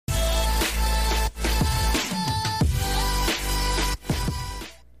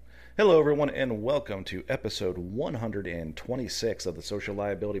Hello, everyone, and welcome to episode 126 of the Social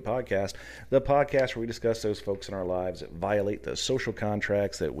Liability Podcast, the podcast where we discuss those folks in our lives that violate the social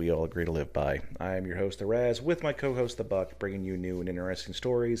contracts that we all agree to live by. I am your host, the Raz, with my co-host, the Buck, bringing you new and interesting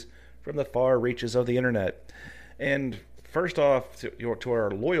stories from the far reaches of the internet. And first off, to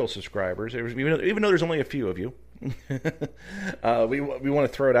our loyal subscribers, even though there's only a few of you, we want to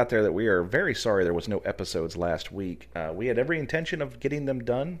throw it out there that we are very sorry there was no episodes last week. We had every intention of getting them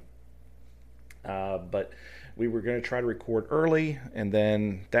done. But we were going to try to record early, and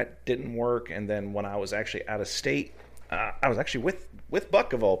then that didn't work. And then when I was actually out of state, I was actually with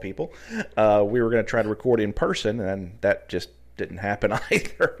Buck of all people. We were going to try to record in person, and that just didn't happen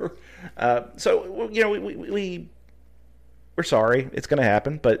either. So we're sorry. It's going to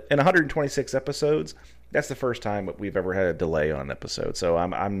happen. But in 126 episodes, that's the first time that we've ever had a delay on an episode. So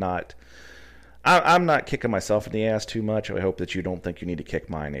I'm not kicking myself in the ass too much. I hope that you don't think you need to kick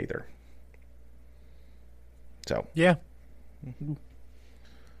mine either. So yeah,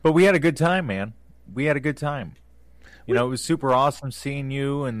 but we had a good time, man. We had a good time. It was super awesome seeing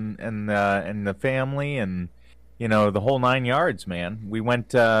you and the family and the whole 9 yards, man.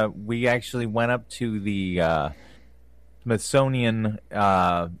 We actually went up to the Smithsonian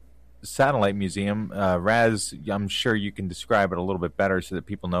Satellite Museum. Raz, I'm sure you can describe it a little bit better so that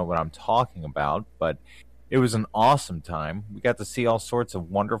people know what I'm talking about. But it was an awesome time. We got to see all sorts of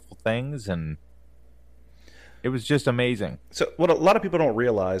wonderful things and. It was just amazing. So what a lot of people don't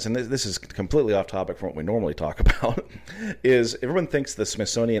realize, and this is completely off topic from what we normally talk about, is everyone thinks the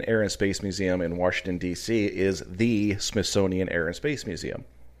Smithsonian Air and Space Museum in Washington, D.C. is the Smithsonian Air and Space Museum.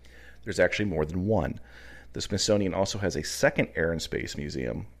 There's actually more than one. The Smithsonian also has a second Air and Space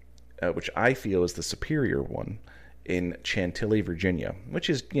Museum, which I feel is the superior one, in Chantilly, Virginia, which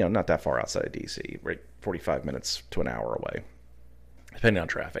is not that far outside of D.C., right? 45 minutes to an hour away, depending on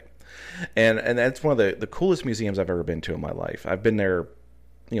traffic. And that's one of the coolest museums I've ever been to in my life. I've been there,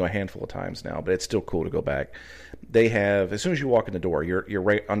 a handful of times now, but it's still cool to go back. They have, as soon as you walk in the door, you're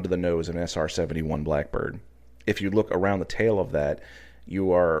right under the nose of an SR-71 Blackbird. If you look around the tail of that,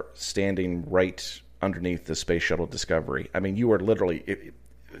 you are standing right underneath the Space Shuttle Discovery. I mean, you are literally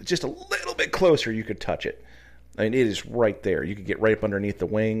just a little bit closer, you could touch it. I mean, it is right there. You could get right up underneath the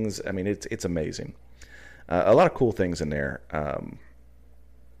wings. I mean, it's amazing. A lot of cool things in there.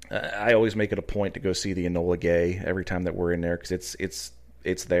 I always make it a point to go see the Enola Gay every time that we're in there because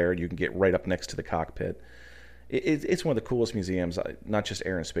it's there. You can get right up next to the cockpit. It's one of the coolest museums, not just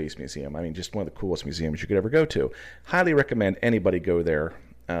Air and Space Museum. I mean, just one of the coolest museums you could ever go to. Highly recommend anybody go there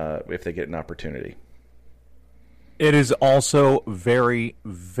if they get an opportunity. It is also very,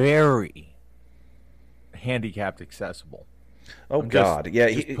 very handicapped accessible. Oh, God. Yeah,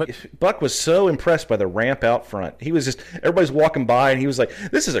 Buck was so impressed by the ramp out front. He was everybody's walking by, and he was like,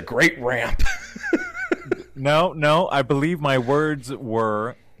 this is a great ramp. No, I believe my words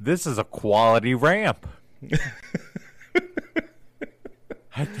were, this is a quality ramp.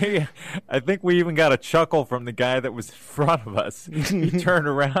 I think we even got a chuckle from the guy that was in front of us. He turned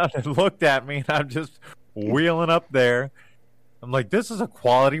around and looked at me, and I'm just wheeling up there. I'm like, this is a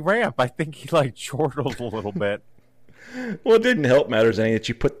quality ramp. I think he, chortled a little bit. Well, it didn't help matters any that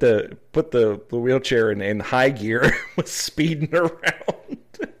you put the wheelchair in high gear was speeding around.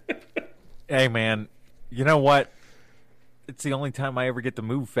 Hey, man, you know what? It's the only time I ever get to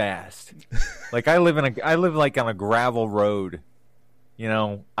move fast. I live on a gravel road.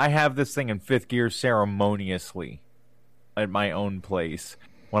 I have this thing in fifth gear ceremoniously at my own place.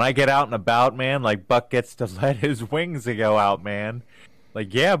 When I get out and about, man, Buck gets to let his wings go out, man. Let's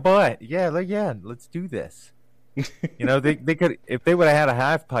do this. They could, if they would have had a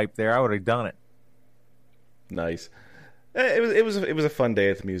half pipe there, I would have done it. Nice. It was a fun day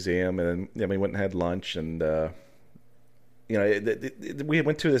at the museum, and then we went and had lunch, and we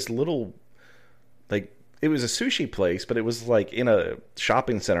went to this little it was a sushi place, but it was in a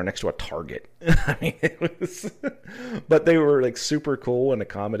shopping center next to a Target. I mean, it was, but they were super cool and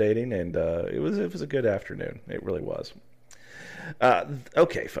accommodating, and it was a good afternoon. It really was.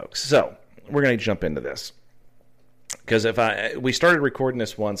 Okay, folks, so we're gonna jump into this. Because we started recording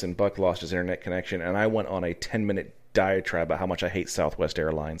this once and Buck lost his internet connection, and I went on a 10-minute diatribe about how much I hate Southwest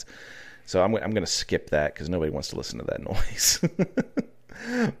Airlines. So I'm going to skip that because nobody wants to listen to that noise.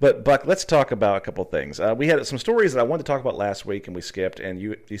 But Buck, let's talk about a couple things. We had some stories that I wanted to talk about last week and we skipped, and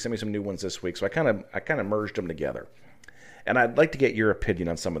you sent me some new ones this week, so I kind of merged them together. And I'd like to get your opinion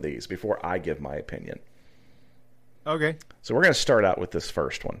on some of these before I give my opinion. Okay. So we're going to start out with this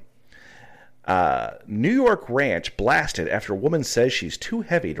first one. New York ranch blasted after a woman says she's too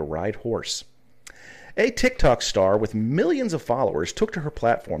heavy to ride horse. A TikTok star with millions of followers took to her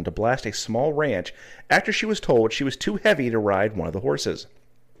platform to blast a small ranch after she was told she was too heavy to ride one of the horses.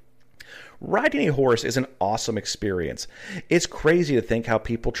 Riding a horse is an awesome experience. It's crazy to think how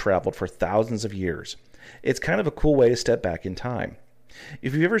people traveled for thousands of years. It's kind of a cool way to step back in time.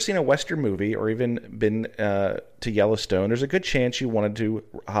 If you've ever seen a Western movie or even been to Yellowstone, there's a good chance you wanted to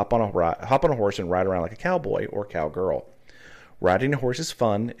hop on a horse and ride around like a cowboy or cowgirl. Riding a horse is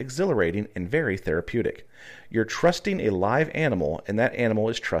fun, exhilarating, and very therapeutic. You're trusting a live animal, and that animal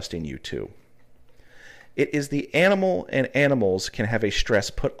is trusting you too. It is the animal, and animals can have a stress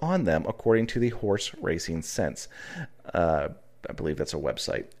put on them, according to the Horse Racing Sense. I believe that's a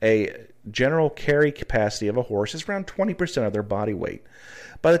website. A general carry capacity of a horse is around 20% of their body weight.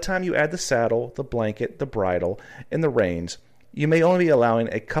 By the time you add the saddle, the blanket, the bridle, and the reins, you may only be allowing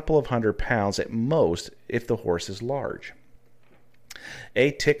a couple of 100 pounds at most if the horse is large.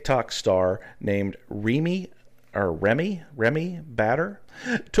 A TikTok star named Remy Batter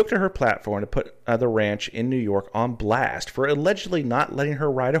took to her platform to put the ranch in New York on blast for allegedly not letting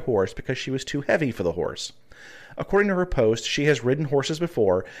her ride a horse because she was too heavy for the horse. According to her post, she has ridden horses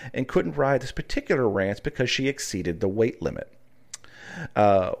before and couldn't ride this particular ranch because she exceeded the weight limit.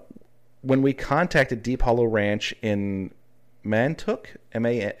 When we contacted Deep Hollow Ranch in Montauk,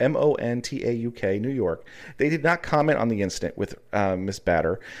 Montauk, New York, they did not comment on the incident with Miss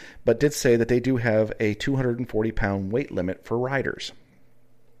Batter, but did say that they do have a 240-pound weight limit for riders.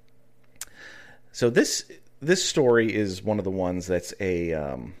 So this story is one of the ones that's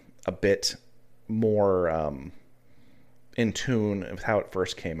a bit more in tune with how it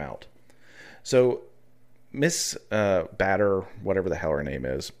first came out. So Miss Batter, whatever the hell her name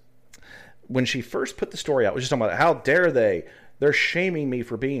is, when she first put the story out, was just talking about, how dare they? They're shaming me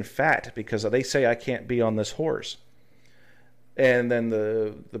for being fat because they say I can't be on this horse. And then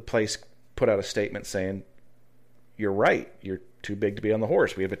the place put out a statement saying, you're right. You're too big to be on the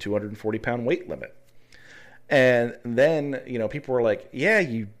horse. We have a 240-pound weight limit. And then, people were like, yeah,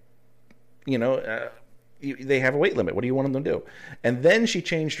 they have a weight limit. What do you want them to do? And then she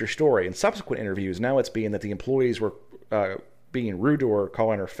changed her story. In subsequent interviews, now it's being that the employees were being rude to her,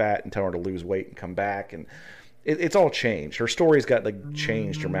 calling her fat and telling her to lose weight and come back. And it's all changed. Her story's got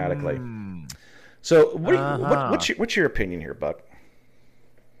changed dramatically. So what's your opinion here, Buck?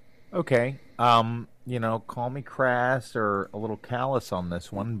 Okay. Call me crass or a little callous on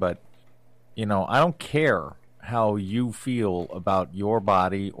this one, but, I don't care how you feel about your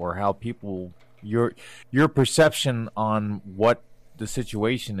body or how people, your perception on what the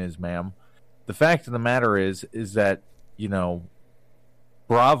situation is, ma'am. The fact of the matter is that,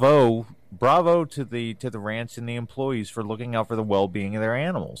 bravo to the ranch and the employees for looking out for the well-being of their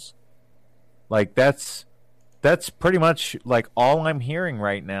animals. Like that's pretty much like all I'm hearing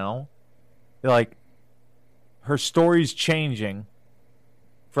right now. Like her story's changing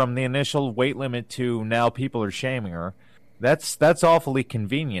from the initial weight limit to now people are shaming her. That's awfully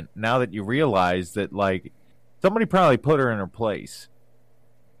convenient now that you realize that somebody probably put her in her place.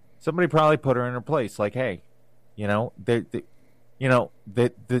 Like, hey, they don't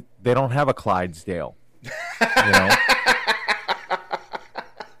have a Clydesdale.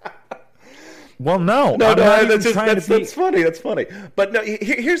 Well, no, that's funny. That's funny. But no,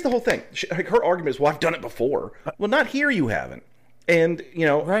 here's the whole thing. Her argument is, well, I've done it before. Well, not here. You haven't. And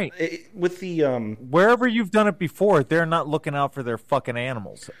right with the wherever you've done it before, they're not looking out for their fucking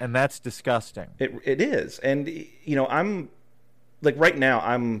animals, and that's disgusting. It is, and I'm right now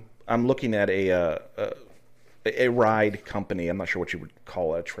I'm looking at a ride company. I'm not sure what you would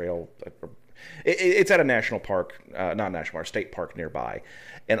call a trail. It's at a national park, not a national park, state park nearby.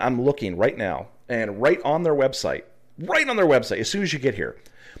 And I'm looking right now, and right on their website, as soon as you get here,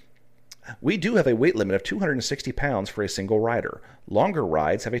 we do have a weight limit of 260 pounds for a single rider. Longer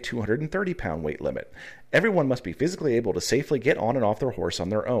rides have a 230-pound weight limit. Everyone must be physically able to safely get on and off their horse on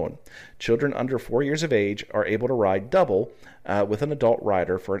their own. Children under 4 years of age are able to ride double with an adult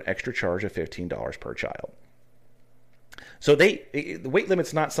rider for an extra charge of $15 per child. So the weight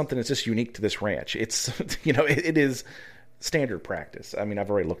limit's not something that's just unique to this ranch. It's it is standard practice. I mean, I've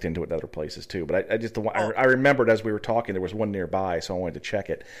already looked into it in other places too, but I remembered as we were talking there was one nearby, so I wanted to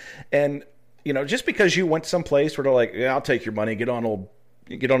check it. And just because you went someplace where they're like, yeah, I'll take your money, get on old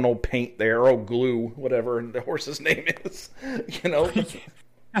paint there, or old glue, whatever the horse's name is,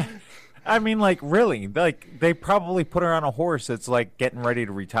 I mean, really, they probably put her on a horse that's getting ready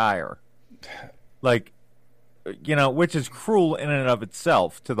to retire, which is cruel in and of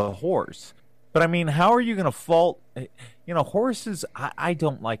itself to the horse. But I mean, how are you going to fault, horses? I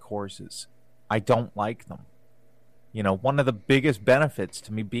don't like horses. I don't like them. You know, one of the biggest benefits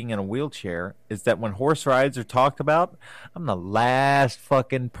to me being in a wheelchair is that when horse rides are talked about, I'm the last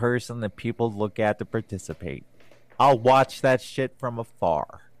fucking person that people look at to participate. I'll watch that shit from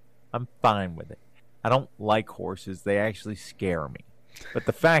afar. I'm fine with it. I don't like horses. They actually scare me. But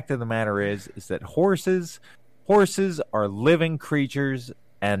the fact of the matter is that horses are living creatures,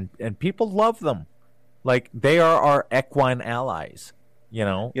 and people love them. Like, they are our equine allies. You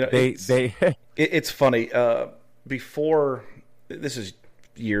know, it's funny. Before, this is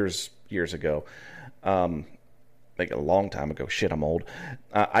years ago, like a long time ago. Shit, I'm old.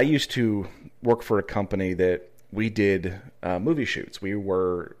 I used to work for a company that we did movie shoots.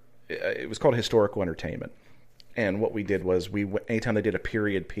 It was called Historical Entertainment, and what we did was anytime they did a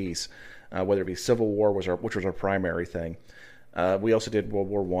period piece, whether it be Civil War which was our primary thing. We also did World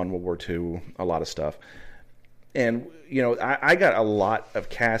War I, World War II, a lot of stuff. And, you know, I got a lot of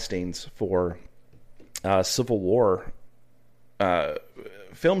castings for Civil War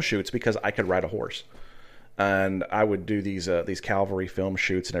film shoots because I could ride a horse. And I would do these cavalry film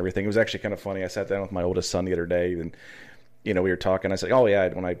shoots and everything. It was actually kind of funny. I sat down with my oldest son the other day, and, you know, we were talking. I said, oh, yeah,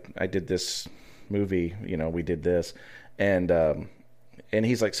 when I did this movie, you know, we did this. And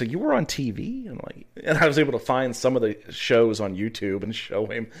he's like, so you were on TV? And I was able to find some of the shows on YouTube and show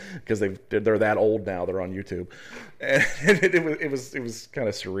him, because they're that old now. They're on YouTube, and it was kind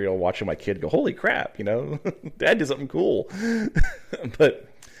of surreal watching my kid go, holy crap, you know, Dad did something cool. But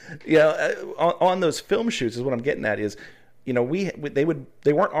yeah, on those film shoots is what I'm getting at is, you know, they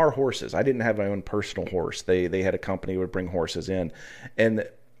weren't our horses. I didn't have my own personal horse. They had a company that would bring horses in, and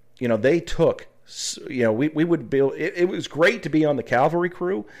you know, they took. You know, we would build. It was great to be on the cavalry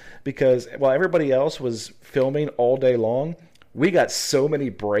crew because while everybody else was filming all day long, we got so many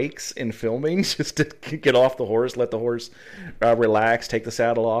breaks in filming just to get off the horse, let the horse relax, take the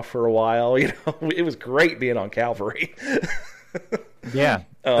saddle off for a while. You know, it was great being on cavalry. Yeah,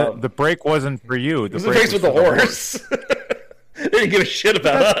 the break wasn't for you. The break was with the horse. They didn't give a shit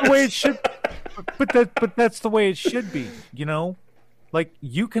about us. That's the way it should. But that's the way it should be. You know. Like,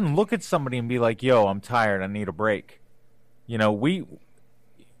 you can look at somebody and be like, yo, I'm tired, I need a break. You know, we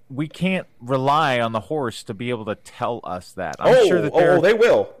can't rely on the horse to be able to tell us that. I'm sure that they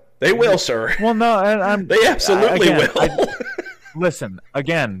will. They will, sir. Well, no, they absolutely will. Listen,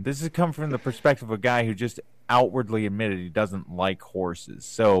 again, this has come from the perspective of a guy who just outwardly admitted he doesn't like horses.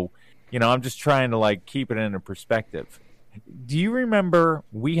 So, you know, I'm just trying to, like, keep it in a perspective. Do you remember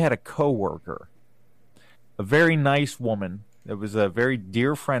we had a coworker, a very nice woman. It was a very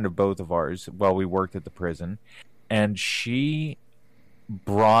dear friend of both of ours while we worked at the prison, and she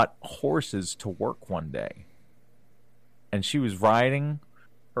brought horses to work one day. And she was riding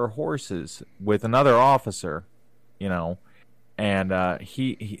her horses with another officer, you know, and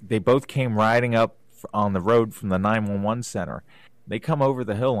they both came riding up on the road from the 911 center. They come over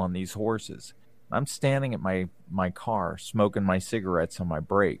the hill on these horses. I'm standing at my car smoking my cigarettes on my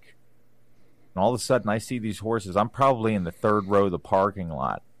break. And all of a sudden, I see these horses. I'm probably in the third row of the parking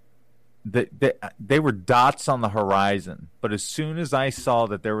lot. They were dots on the horizon. But as soon as I saw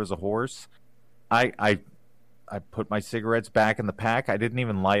that there was a horse, I put my cigarettes back in the pack. I didn't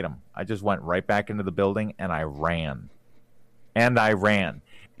even light them. I just went right back into the building, and I ran.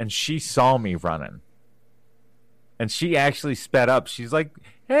 And she saw me running. And she actually sped up. She's like,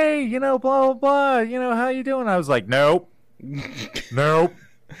 hey, you know, blah, blah, blah. You know, how you doing? I was like, nope. Nope.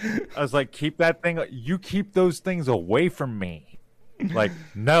 I was like, keep that thing. You keep those things away from me. Like,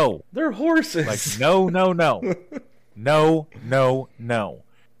 no. They're horses. Like, no. No.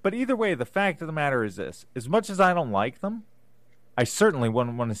 But either way, the fact of the matter is this. As much as I don't like them, I certainly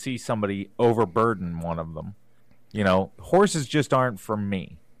wouldn't want to see somebody overburden one of them. You know, horses just aren't for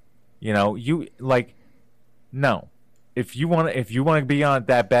me. You know, no. If you want to be on it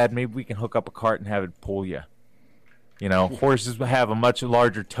that bad, maybe we can hook up a cart and have it pull you. You know, horses have a much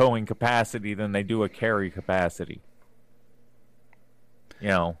larger towing capacity than they do a carry capacity. You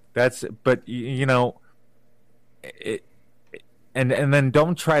know, but you know, and then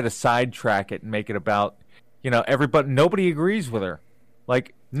don't try to sidetrack it and make it about, you know, nobody agrees with her.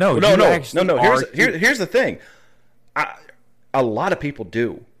 Like, no. Here's the thing. A lot of people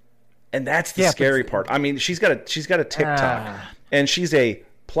do, and that's the scary part. I mean, she's got a TikTok, and she's a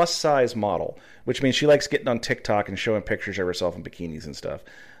plus size model, which means she likes getting on TikTok and showing pictures of herself in bikinis and stuff.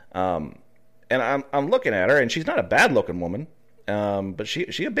 And I'm looking at her, and she's not a bad looking woman, but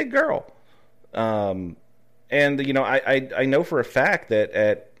she a big girl. And you know, I know for a fact that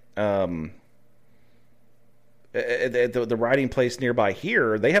at the riding place nearby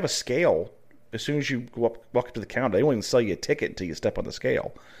here, they have a scale. As soon as you walk up to the counter, they won't even sell you a ticket until you step on the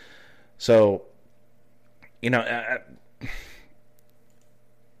scale. So, You know,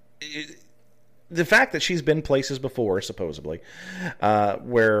 the fact that she's been places before, supposedly,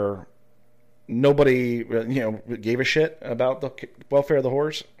 where nobody, gave a shit about the welfare of the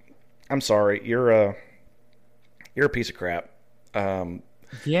horse. I'm sorry, you're a piece of crap.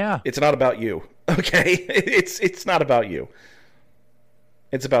 Yeah, it's not about you. Okay, it's not about you.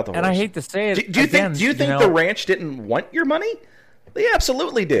 It's about the horse. And I hate to say it. Do you think the ranch didn't want your money? They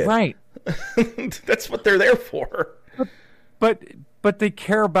absolutely did. Right. That's what they're there for. But they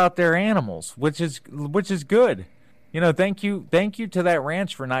care about their animals, which is good. Thank you to that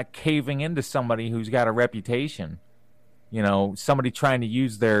ranch for not caving into somebody who's got a reputation. Somebody trying to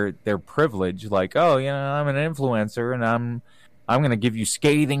use their privilege, like, oh, I'm an influencer and I'm going to give you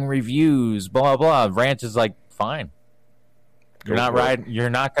scathing reviews, blah blah. Ranch is like, fine. You're not riding. You're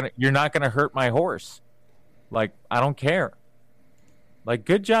not gonna hurt my horse. Like, I don't care. Like,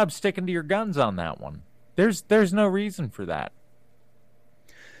 good job sticking to your guns on that one. There's no reason for that.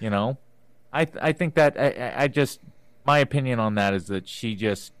 I think that I just, my opinion on that is that she's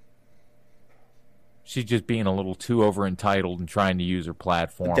just being a little too over entitled and trying to use her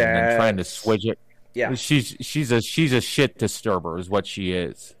platform and trying to switch it. Yeah, she's a shit disturber is what she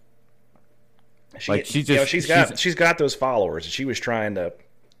is. She's got those followers. She was trying to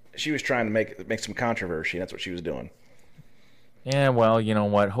make some controversy. That's what she was doing. Yeah, well, you know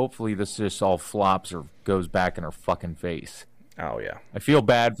what? Hopefully this just all flops or goes back in her fucking face. Oh yeah. I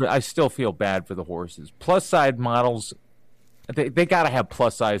still feel bad for the horses. Plus size models, they got to have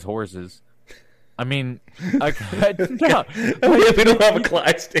plus size horses. I mean, we don't have a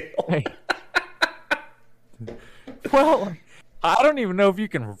Clydesdale. Well, I don't even know if you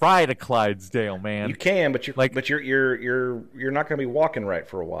can ride a Clydesdale, man. You can, but you're not going to be walking right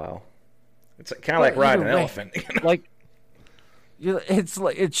for a while. It's kind of like riding an elephant. Like, it's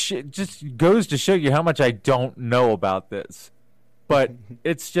like it just goes to show you how much I don't know about this. But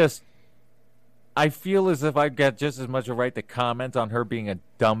it's just, I feel as if I've got just as much a right to comment on her being a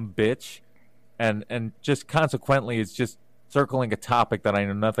dumb bitch, and just consequently, it's just circling a topic that I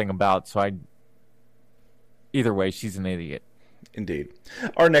know nothing about. So either way, she's an idiot. Indeed.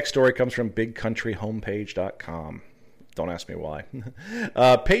 Our next story comes from BigCountryHomepage.com. Don't ask me why.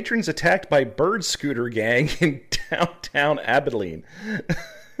 Patrons attacked by bird scooter gang in downtown Abilene.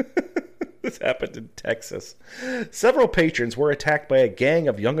 This happened in Texas. Several patrons were attacked by a gang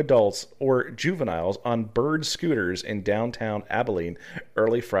of young adults or juveniles on bird scooters in downtown Abilene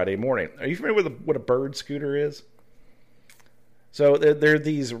early Friday morning. Are you familiar with what a bird scooter is? So they're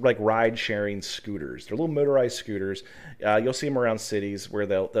these like ride-sharing scooters. They're little motorized scooters. You'll see them around cities where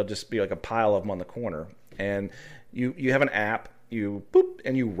they'll just be like a pile of them on the corner. And you have an app, you boop,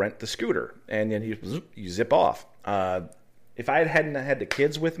 and you rent the scooter, and then you zip off. If I hadn't had the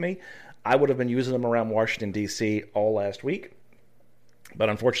kids with me, I would have been using them around Washington, D.C. all last week. But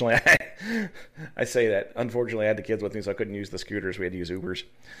unfortunately, I say that. Unfortunately, I had the kids with me, so I couldn't use the scooters. We had to use Ubers.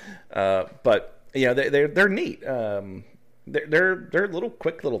 But they're neat. They're little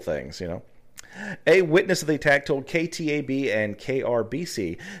quick little things, A witness of the attack told KTAB and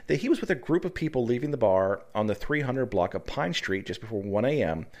KRBC that he was with a group of people leaving the bar on the 300 block of Pine Street just before 1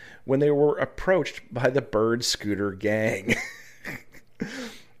 a.m. when they were approached by the bird scooter gang.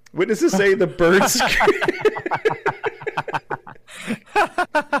 Witnesses say the bird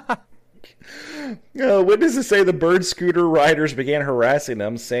Witnesses say the bird scooter riders began harassing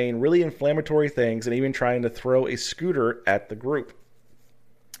them, saying really inflammatory things and even trying to throw a scooter at the group.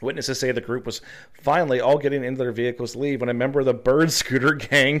 Witnesses say the group was finally all getting into their vehicles to leave when a member of the bird scooter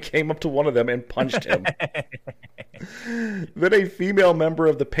gang came up to one of them and punched him. Then a female member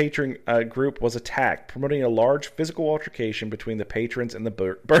of the patron group was attacked, promoting a large physical altercation between the patrons and the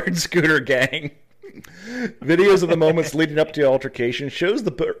bird scooter gang. Videos of the moments leading up to the altercation shows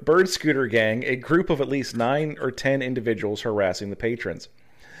the bird scooter gang, a group of at least 9 or 10 individuals harassing the patrons.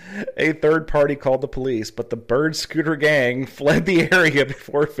 A third party called the police, but the bird scooter gang fled the area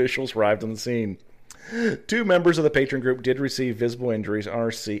before officials arrived on the scene. 2 members of the patron group did receive visible injuries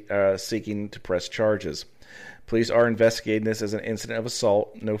and are seeking to press charges. Police are investigating this as an incident of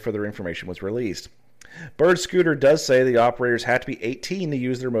assault. No further information was released. Bird Scooter does say the operators have to be 18 to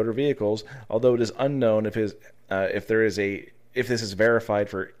use their motor vehicles, although it is unknown if this is verified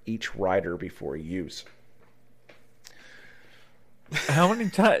for each rider before use. How many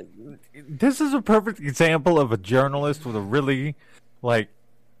times? This is a perfect example of a journalist with a really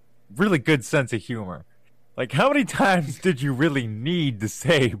good sense of humor. Like, how many times did you really need to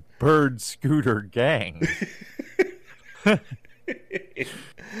say bird scooter gang?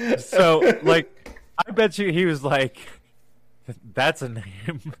 So, I bet you he was like, that's a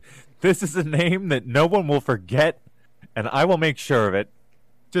name. This is a name that no one will forget, and I will make sure of it.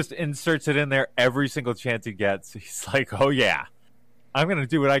 Just inserts it in there every single chance he gets. He's like, oh yeah, I'm going to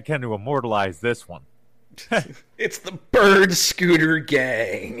do what I can to immortalize this one. It's the Bird Scooter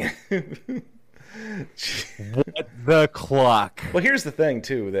Gang. What the cluck? Well, here's the thing,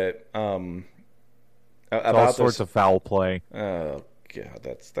 too, that about all sorts of foul play. Oh, God,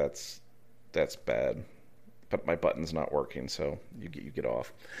 that's bad. But my button's not working, so you get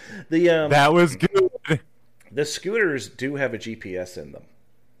off. That was good. The scooters do have a GPS in them.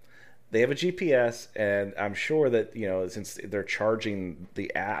 They have a GPS, and I'm sure that, since they're charging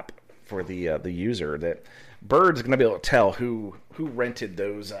the app for the user, that Bird's going to be able to tell who rented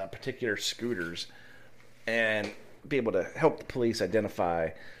those particular scooters and be able to help the police identify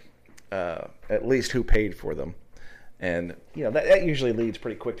at least who paid for them. And, that usually leads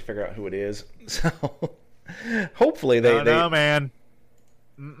pretty quick to figure out who it is. So hopefully they... No, man.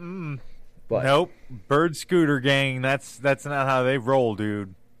 Mm-mm. What? Nope. Bird Scooter Gang, that's not how they roll,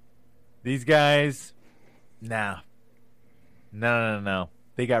 dude. These guys, nah. No.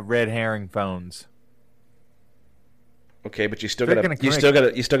 They got red herring phones. Okay, but you still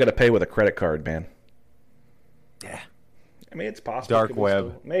gotta pay with a credit card, man. Yeah. I mean, it's possible. Dark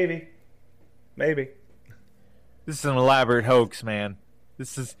web. Maybe. This is an elaborate hoax, man.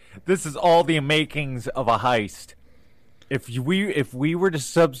 This is all the makings of a heist. If we were to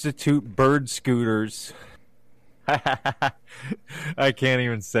substitute bird scooters, I can't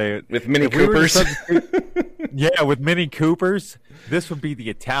even say it. With Mini Coopers? Yeah, with Mini Coopers, this would be the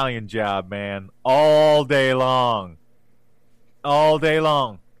Italian job, man. All day long.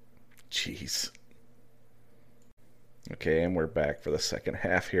 Jeez. Okay, and we're back for the second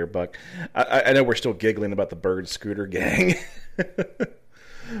half here, Buck. I know we're still giggling about the Bird Scooter Gang.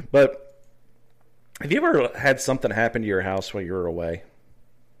 But have you ever had something happen to your house while you were away?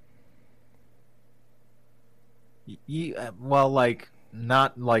 Well, like,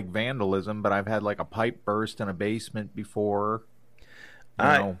 not like vandalism, but I've had like a pipe burst in a basement before.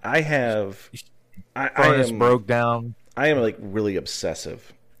 I have. Furnace broke down. I am like really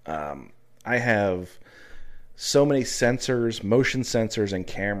obsessive. I have so many sensors, motion sensors, and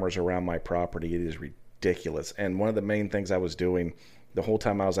cameras around my property. It is ridiculous. And one of the main things I was doing the whole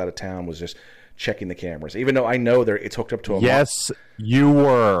time I was out of town was just checking the cameras, even though I know it's hooked up to a. Yes, you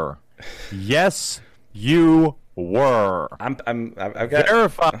were. Yes, you were. I've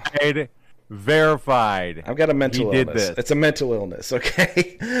got verified. I've got a mental illness. It's a mental illness,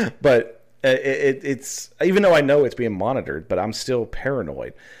 okay? But it's even though I know it's being monitored, but I'm still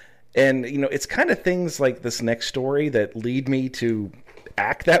paranoid. And it's kind of things like this next story that lead me to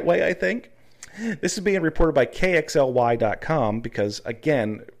act that way, I think. This is being reported by KXLY.com because,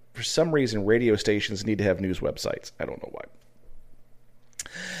 again, for some reason, radio stations need to have news websites. I don't know why.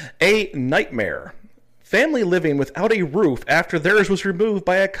 A nightmare. Family living without a roof after theirs was removed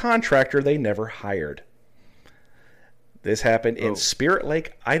by a contractor they never hired. This happened in Spirit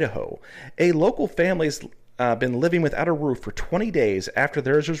Lake, Idaho. A local family's been living without a roof for 20 days after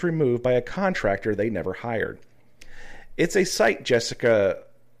theirs was removed by a contractor they never hired. It's a site Jessica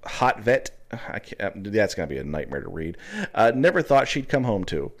Hotvet, that's going to be a nightmare to read, never thought she'd come home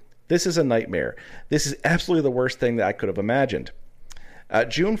to. This is a nightmare. This is absolutely the worst thing that I could have imagined.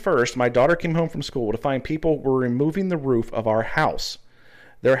 June 1st, my daughter came home from school to find people were removing the roof of our house.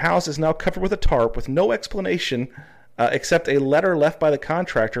 Their house is now covered with a tarp with no explanation except a letter left by the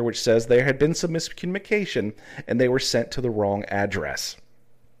contractor which says there had been some miscommunication and they were sent to the wrong address.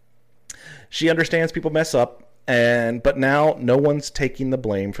 She understands people mess up, but now no one's taking the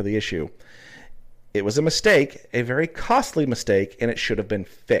blame for the issue. It was a mistake, a very costly mistake, and it should have been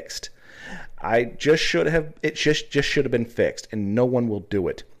fixed. It just should have been fixed, and no one will do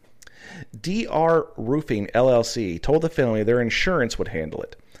it. DR Roofing LLC told the family their insurance would handle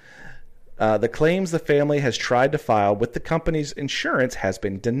it. The claims the family has tried to file with the company's insurance has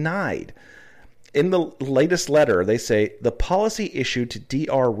been denied. In the latest letter, they say the policy issued to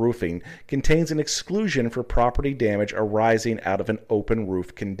DR Roofing contains an exclusion for property damage arising out of an open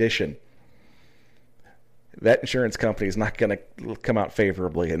roof condition. That insurance company is not going to come out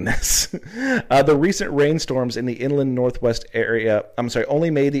favorably in this. The recent rainstorms in the inland northwest area,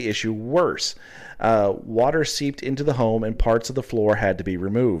 only made the issue worse. Water seeped into the home and parts of the floor had to be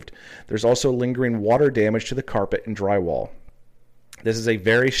removed. There's also lingering water damage to the carpet and drywall. This is a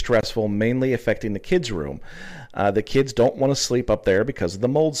very stressful, mainly affecting the kids' room. The kids don't want to sleep up there because of the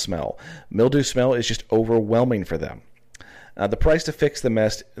mold smell. Mildew smell is just overwhelming for them. The price to fix the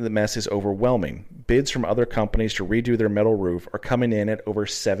mess is overwhelming. Bids from other companies to redo their metal roof are coming in at over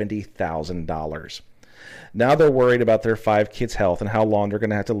 $70,000. Now they're worried about their 5 kids' health and how long they're going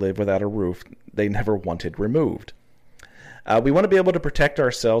to have to live without a roof they never wanted removed. We want to be able to protect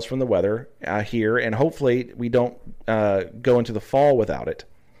ourselves from the weather here, and hopefully we don't go into the fall without it.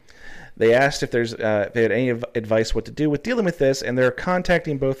 They asked if they had any advice what to do with dealing with this, and they're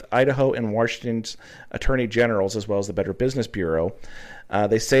contacting both Idaho and Washington's attorney generals as well as the Better Business Bureau.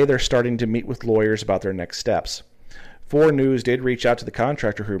 They say they're starting to meet with lawyers about their next steps. 4 News did reach out to the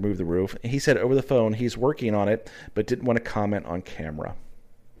contractor who removed the roof. He said over the phone he's working on it, but didn't want to comment on camera.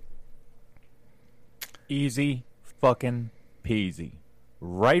 Easy fucking peasy.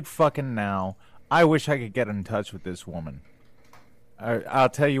 Right fucking now, I wish I could get in touch with this woman. I'll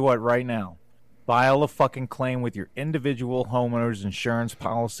tell you what right now. File a fucking claim with your individual homeowner's insurance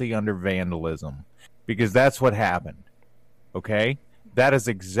policy under vandalism. Because that's what happened. Okay? That is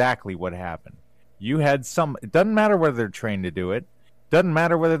exactly what happened. You had it doesn't matter whether they're trained to do it. Doesn't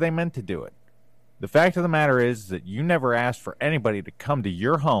matter whether they meant to do it. The fact of the matter is that you never asked for anybody to come to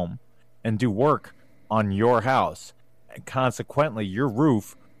your home and do work on your house. And consequently, your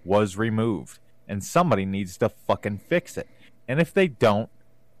roof was removed. And somebody needs to fucking fix it. And if they don't,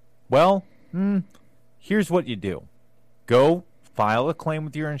 well, here's what you do. Go file a claim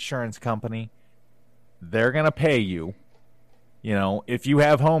with your insurance company. They're going to pay you. You know, if you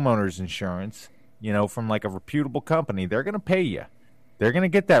have homeowners insurance, you know, from like a reputable company, they're going to pay you. They're going to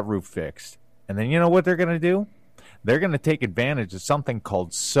get that roof fixed. And then you know what they're going to do? They're going to take advantage of something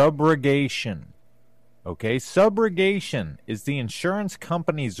called subrogation. Okay, subrogation is the insurance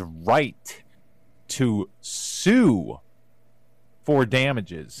company's right to sue for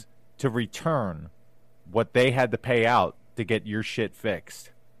damages to return what they had to pay out to get your shit fixed.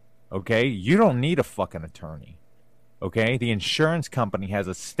 Okay? You don't need a fucking attorney. Okay? The insurance company has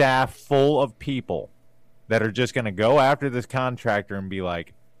a staff full of people that are just going to go after this contractor and be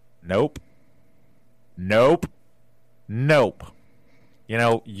like, nope. Nope. Nope. You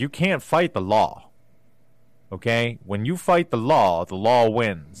know, you can't fight the law. Okay? When you fight the law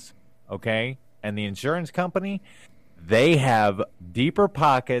wins. Okay? And the insurance company, they have deeper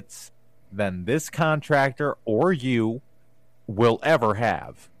pockets than this contractor or you will ever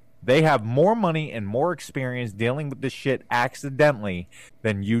have. They have more money and more experience dealing with this shit accidentally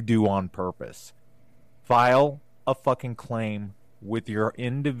than you do on purpose. File a fucking claim with your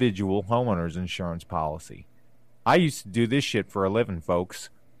individual homeowner's insurance policy. I used to do this shit for a living, folks.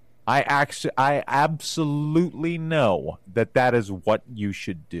 I absolutely know that is what you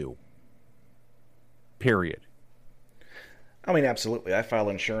should do. Period. I mean, absolutely. I file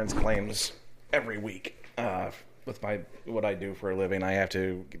insurance claims every week with what I do for a living. I have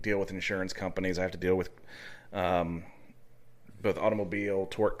to deal with insurance companies. I have to deal with both automobile,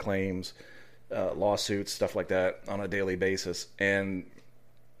 tort claims, lawsuits, stuff like that on a daily basis. And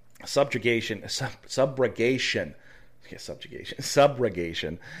subrogation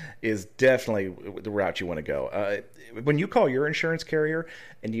is definitely the route you want to go. When you call your insurance carrier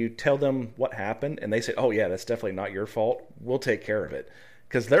and you tell them what happened and they say, oh yeah, that's definitely not your fault, we'll take care of it.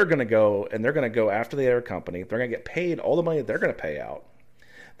 Because they're going to go after the other company. They're going to get paid all the money that they're going to pay out.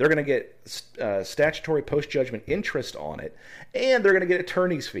 They're going to get statutory post-judgment interest on it, and they're going to get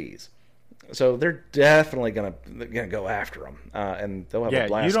attorney's fees. So they're definitely going to go after them, and they'll have a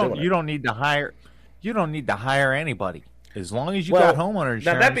blast doing it. You don't need to hire anybody as long as you got homeowner insurance.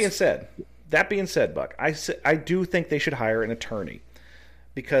 Now that being said, Buck, I do think they should hire an attorney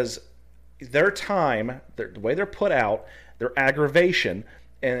because their time, the way they're put out, their aggravation,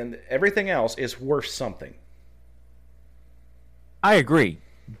 and everything else is worth something. I agree.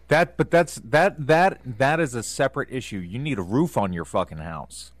 That is a separate issue. You need a roof on your fucking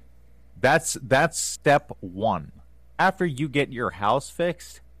house. That's step one. After you get your house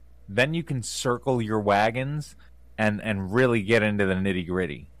fixed, then you can circle your wagons and really get into the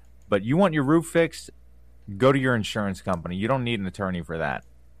nitty-gritty. But you want your roof fixed, go to your insurance company. You don't need an attorney for that.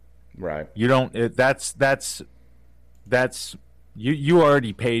 Right. You don't you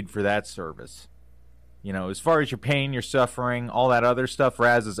already paid for that service. You know, as far as your pain, your suffering, all that other stuff,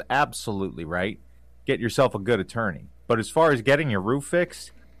 Raz is absolutely right. Get yourself a good attorney. But as far as getting your roof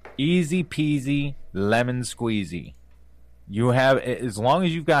fixed, easy peasy, lemon squeezy. You have, as long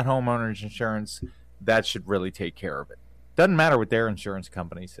as you've got homeowners insurance, that should really take care of it. Doesn't matter what their insurance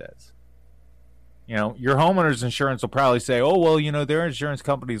company says. You know, your homeowner's insurance will probably say, oh, well, you know, their insurance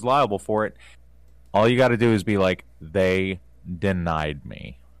company's liable for it. All you got to do is be like, they denied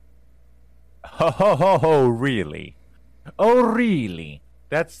me. Oh, really? Oh, really?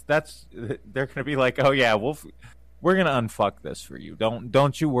 That's they're going to be like, oh, yeah, we're going to unfuck this for you.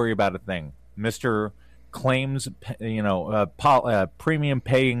 Don't you worry about a thing. Mr. Claims, premium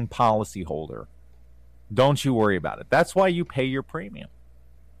paying policy holder. Don't you worry about it. That's why you pay your premium.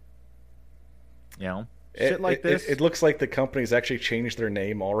 Shit like this. It looks like the company's actually changed their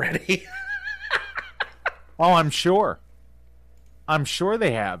name already. Oh, I'm sure. I'm sure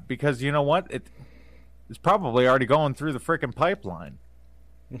they have, because you know what? It's probably already going through the frickin' pipeline.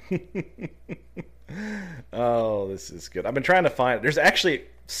 Oh, this is good. I've been trying to find. There's actually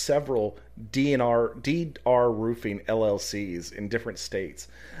several DR roofing LLCs in different states,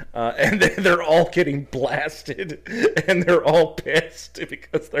 and they're all getting blasted, and they're all pissed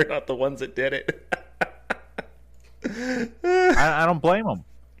because they're not the ones that did it. I don't blame them.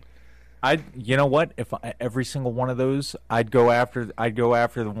 You know what? If every single one of those, I'd go after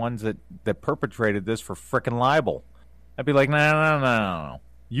the ones that perpetrated this for frickin' libel. I'd be like, no.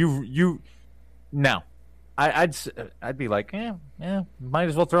 No. I'd be like, might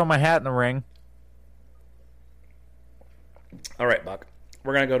as well throw my hat in the ring. All right, Buck.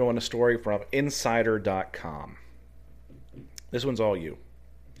 We're going to go to a story from Insider.com. This one's all you.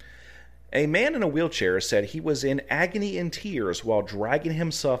 A man in a wheelchair said he was in agony and tears while dragging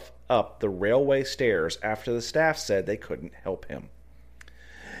himself up the railway stairs after the staff said they couldn't help him.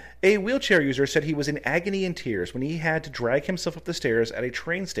 A wheelchair user said he was in agony and tears when he had to drag himself up the stairs at a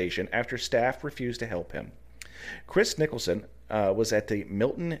train station after staff refused to help him. Chris Nicholson was at the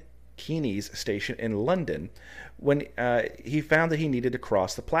Milton Keynes station in London when he found that he needed to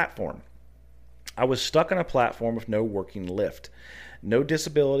cross the platform. I was stuck on a platform with no working lift, no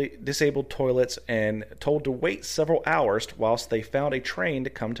disabled toilets, and told to wait several hours whilst they found a train to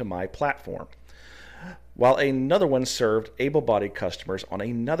come to my platform, while another one served able-bodied customers on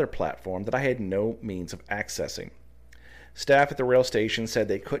another platform that I had no means of accessing. Staff at the rail station said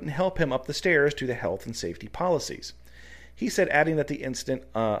they couldn't help him up the stairs due to health and safety policies. He said, adding that the incident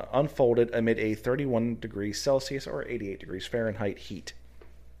unfolded amid a 31 degrees Celsius or 88 degrees Fahrenheit heat.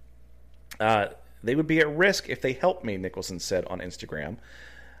 They would be at risk if they helped me, Nicholson said on Instagram.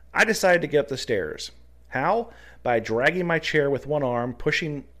 I decided to get up the stairs. How? By dragging my chair with one arm,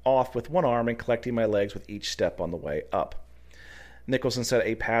 pushing off with one arm, and collecting my legs with each step on the way up. Nicholson said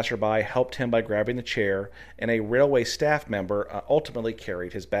a passerby helped him by grabbing the chair, and a railway staff member ultimately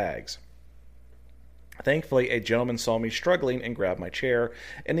carried his bags. Thankfully, a gentleman saw me struggling and grabbed my chair,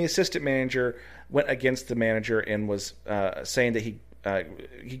 and the assistant manager went against the manager and was saying that he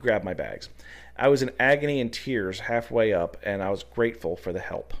grabbed my bags. I was in agony and tears halfway up, and I was grateful for the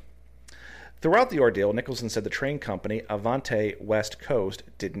help. Throughout the ordeal, Nicholson said the train company, Avante West Coast,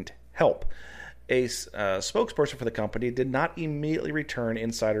 didn't help. A spokesperson for the company did not immediately return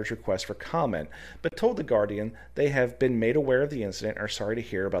Insider's request for comment, but told The Guardian they have been made aware of the incident and are sorry to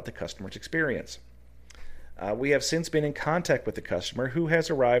hear about the customer's experience. We have since been in contact with the customer, who has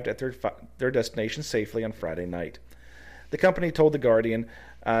arrived at their destination safely on Friday night. The company told The Guardian,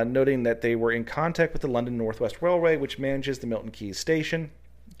 noting that they were in contact with the London North West Railway, which manages the Milton Keynes station.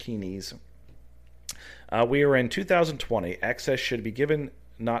 Keynes. We are in 2020. Access should be given,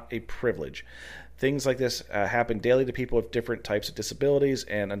 not a privilege. Things like this happen daily to people with different types of disabilities,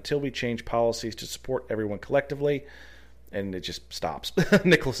 and until we change policies to support everyone collectively, and it just stops,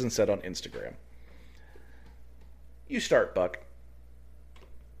 Nicholson said on Instagram. You start, Buck.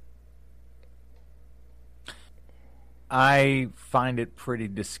 I find it pretty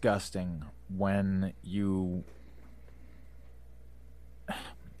disgusting when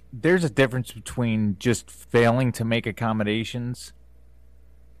there's a difference between just failing to make accommodations,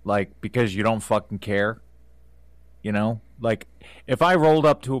 like, because you don't fucking care, like, if I rolled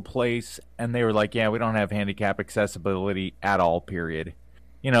up to a place and they were like, yeah, we don't have handicap accessibility at all, period.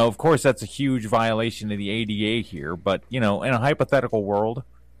 Of course that's a huge violation of the ADA here, but, in a hypothetical world,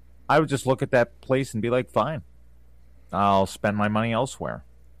 I would just look at that place and be like, fine, I'll spend my money elsewhere,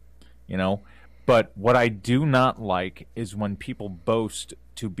 But what I do not like is when people boast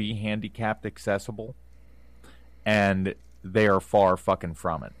to be handicapped accessible and they are far fucking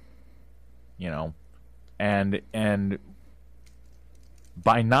from it, and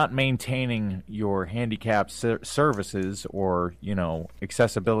by not maintaining your handicap services or,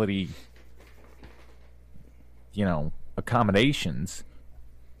 accessibility, accommodations,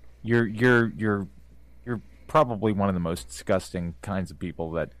 you're probably one of the most disgusting kinds of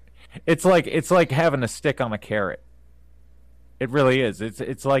people that it's like having a stick on a carrot. It really is.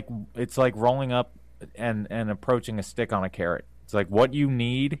 It's like rolling up and approaching a stick on a carrot. It's like what you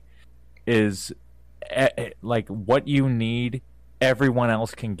need is what you need everyone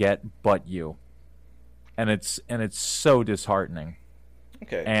else can get but you. And it's so disheartening.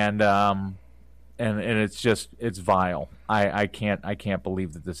 Okay. And it's vile. I can't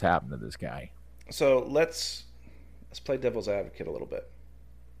believe that this happened to this guy. So let's play devil's advocate a little bit.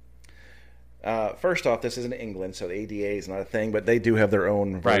 First off, this isn't England, so the ADA is not a thing, but they do have their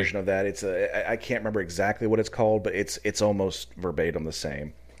own version of that. I can't remember exactly what it's called, but it's almost verbatim the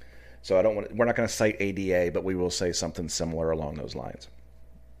same. So we're not going to cite ADA, but we will say something similar along those lines.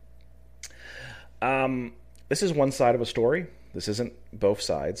 This is one side of a story. This isn't both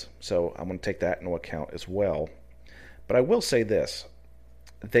sides, so I'm going to take that into account as well. But I will say this.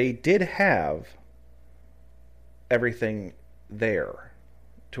 They did have everything there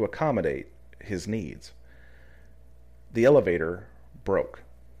to accommodate his needs. The elevator broke.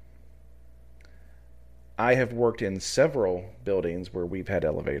 I have worked in several buildings where we've had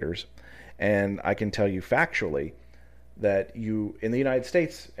elevators, and I can tell you factually that in the United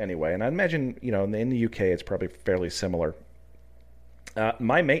States anyway, and I imagine, in the UK it's probably fairly similar,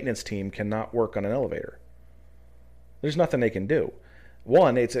 my maintenance team cannot work on an elevator. There's nothing they can do.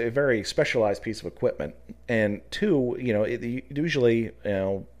 One, it's a very specialized piece of equipment, and two, usually,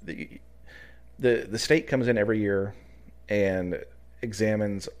 the state comes in every year and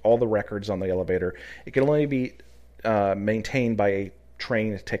examines all the records on the elevator. It can only be maintained by a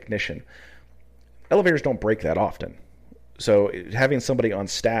trained technician. Elevators don't break that often, so having somebody on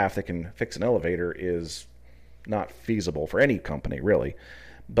staff that can fix an elevator is not feasible for any company, really.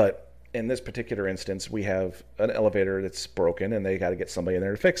 But in this particular instance, we have an elevator that's broken, and they got to get somebody in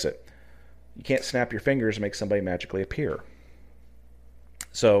there to fix it. You can't snap your fingers and make somebody magically appear.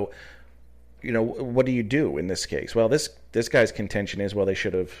 So, what do you do in this case? Well, this guy's contention is, well, they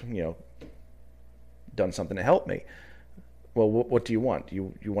should have, done something to help me. Well, what do you want?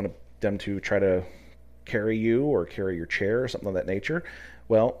 You want them to try to carry you or carry your chair or something of that nature?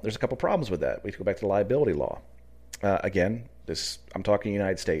 Well, there's a couple problems with that. We have to go back to the liability law. Again, I'm talking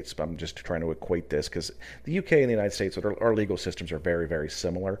United States, but I'm just trying to equate this because the UK and the United States, our legal systems are very, very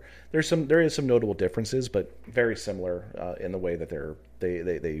similar. There is some notable differences, but very similar in the way that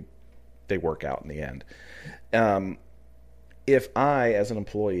they work out in the end. If I, as an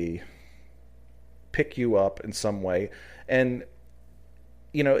employee, pick you up in some way, and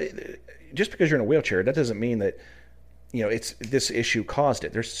just because you're in a wheelchair, that doesn't mean that it's this issue caused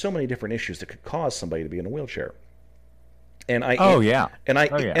it. There's so many different issues that could cause somebody to be in a wheelchair. And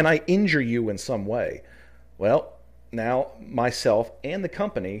I injure you in some way. Well, now myself and the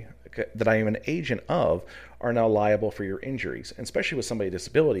company that I am an agent of are now liable for your injuries, and especially with somebody with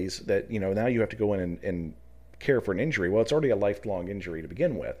disabilities that now you have to go in and care for an injury. Well, it's already a lifelong injury to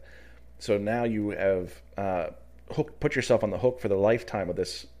begin with, so now you have put yourself on the hook for the lifetime of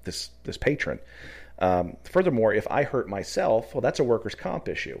this patron. Furthermore, if I hurt myself, well, that's a workers' comp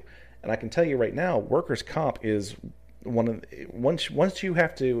issue, and I can tell you right now, workers' comp is once you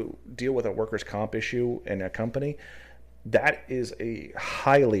have to deal with a workers' comp issue in a company, that is a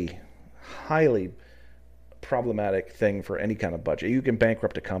highly, highly problematic thing for any kind of budget. You can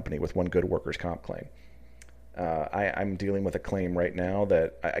bankrupt a company with one good workers' comp claim. I'm dealing with a claim right now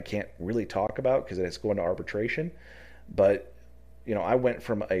that I can't really talk about because it's going to arbitration. But I went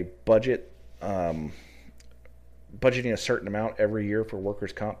from a budgeting a certain amount every year for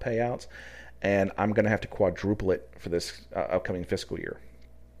workers' comp payouts, and I'm going to have to quadruple it for this upcoming fiscal year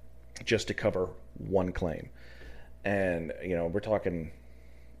just to cover one claim. And, we're talking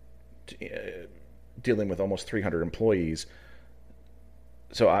dealing with almost 300 employees.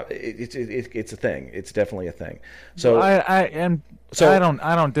 So it's a thing. It's definitely a thing. So I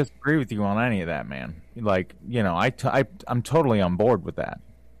don't disagree with you on any of that, man. Like, I'm totally on board with that.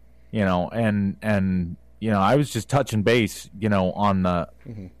 And I was just touching base, on the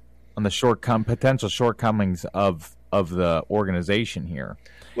on the potential shortcomings of the organization here.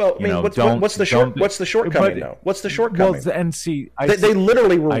 Well, I mean, what's the shortcoming though? What's the shortcoming? Well, and see, they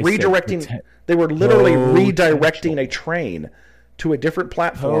literally were redirecting. They were literally redirecting a train to a different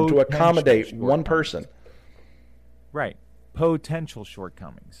platform to accommodate one person. Right, potential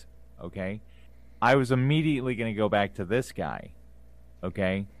shortcomings. Okay, I was immediately going to go back to this guy.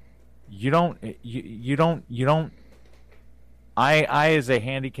 Okay, you don't. I as a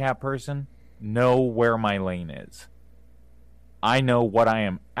handicapped person know where my lane is. I know what I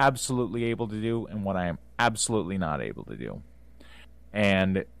am absolutely able to do and what I am absolutely not able to do.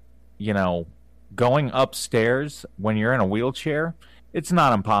 And, going upstairs when you're in a wheelchair, it's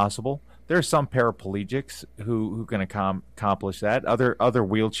not impossible. There's some paraplegics who can accomplish that. Other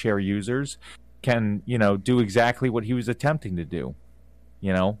wheelchair users can, do exactly what he was attempting to do,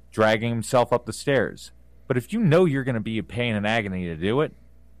 dragging himself up the stairs. But if you know you're going to be a pain and agony to do it,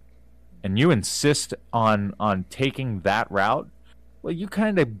 and you insist on taking that route, well, you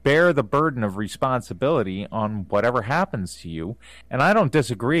kind of bear the burden of responsibility on whatever happens to you. And I don't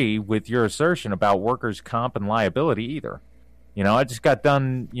disagree with your assertion about workers' comp and liability either. I just got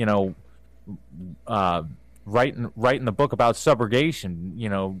done, writing the book about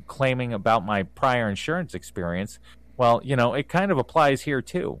subrogation, claiming about my prior insurance experience. Well, it kind of applies here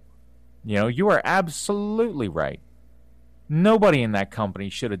too. You are absolutely right. Nobody in that company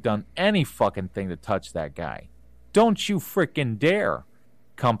should have done any fucking thing to touch that guy. Don't you frickin' dare,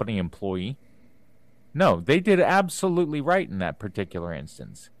 company employee. No, they did absolutely right in that particular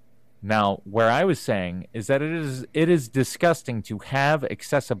instance. Now, where I was saying is that it is disgusting to have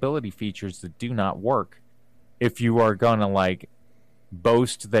accessibility features that do not work if you are going to,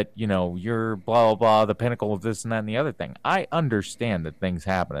 boast that, you're blah, blah, blah, the pinnacle of this and that and the other thing. I understand that things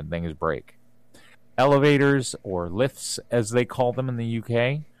happen and things break. Elevators or lifts, as they call them in the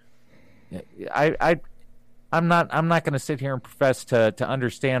UK, I'm not going to sit here and profess to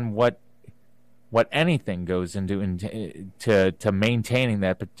understand what anything goes into maintaining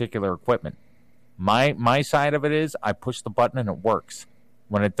that particular equipment. My side of it is I push the button and it works.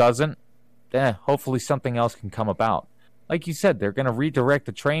 When it doesn't, hopefully something else can come about. Like you said, they're going to redirect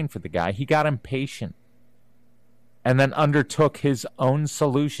the train for the guy. He got impatient and then undertook his own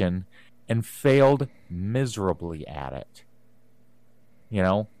solution and failed miserably at it.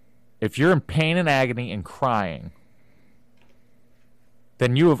 If you're in pain and agony and crying,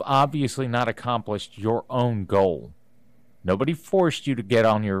 then you have obviously not accomplished your own goal. Nobody forced you to get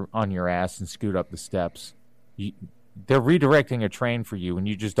on your ass and scoot up the steps. They're redirecting a train for you, and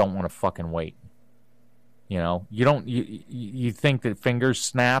you just don't want to fucking wait. You think that fingers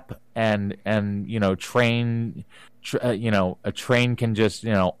snap and a train can just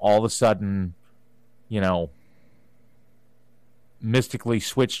all of a sudden mystically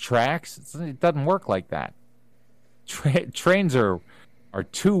switch tracks. It doesn't work like that. Trains are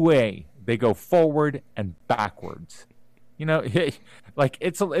two-way. They go forward and backwards.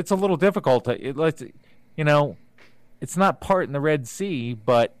 It's a little difficult to it's not part in the Red Sea,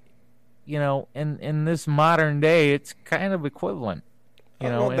 but in this modern day, it's kind of equivalent.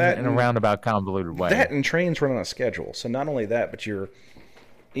 In a roundabout, convoluted way. That and trains run on a schedule. So not only that, but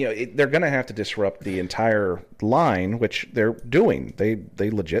they're going to have to disrupt the entire line, which they're doing.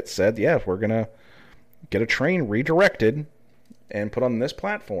 They legit said, yeah, we're going to get a train redirected and put on this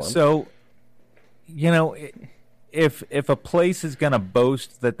platform. So, if a place is going to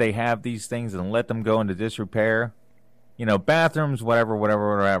boast that they have these things and let them go into disrepair, bathrooms,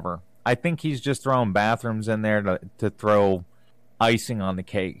 whatever. I think he's just throwing bathrooms in there to throw icing on the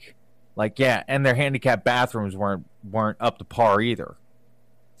cake. And their handicapped bathrooms weren't up to par either.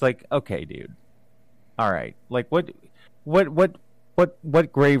 It's like, okay, dude. All right. What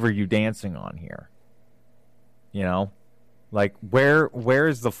grave are you dancing on here? Where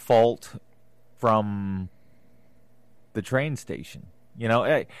is the fault from the train station?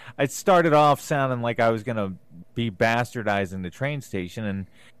 I started off sounding like I was going to be bastardizing the train station, and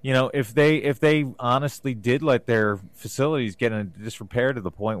if they honestly did let their facilities get into disrepair to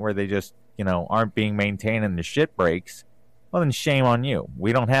the point where they just aren't being maintained and the shit breaks, well, then shame on you.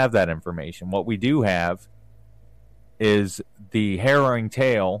 We don't have that information. What we do have is the harrowing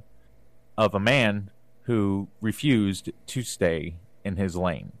tale of a man who refused to stay in his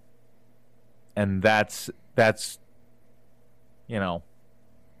lane, and that's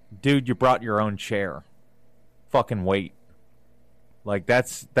dude, you brought your own chair. Fucking wait.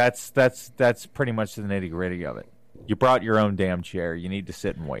 That's pretty much the nitty gritty of it. You brought your own damn chair. You need to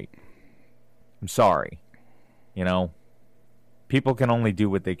sit and wait. I'm sorry. People can only do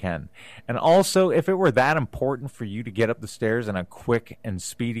what they can. And also, if it were that important for you to get up the stairs in a quick and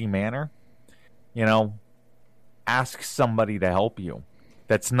speedy manner, ask somebody to help you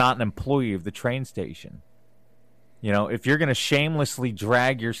that's not an employee of the train station. If you're going to shamelessly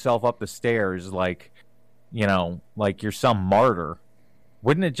drag yourself up the stairs like you're some martyr,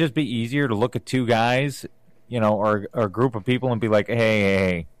 wouldn't it just be easier to look at two guys, or a group of people and be like,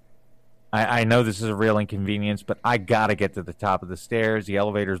 hey, I know this is a real inconvenience, but I got to get to the top of the stairs. The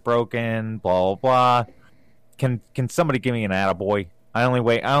elevator's broken, blah, blah, blah. Can somebody give me an attaboy? I only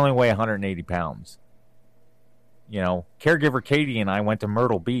weigh 180 pounds. Caregiver Katie and I went to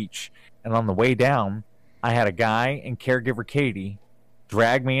Myrtle Beach, and on the way down, I had a guy and caregiver Katie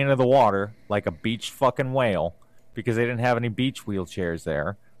drag me into the water like a beach fucking whale because they didn't have any beach wheelchairs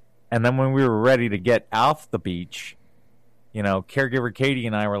there. And then when we were ready to get off the beach, caregiver Katie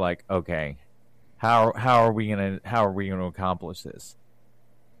and I were like, okay, how are we gonna accomplish this?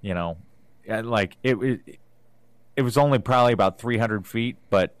 It was only probably about 300 feet,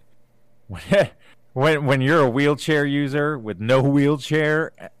 but when you're a wheelchair user with no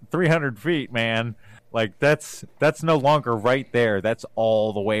wheelchair, 300 feet, man. That's no longer right there. That's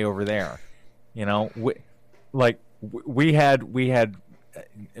all the way over there. We had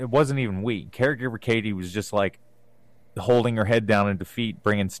it wasn't even we. Caregiver Katie was just like holding her head down in defeat,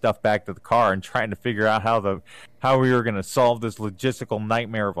 bringing stuff back to the car and trying to figure out how we were going to solve this logistical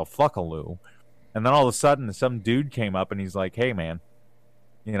nightmare of a fuckaloo. And then all of a sudden, some dude came up and he's like, "Hey, man,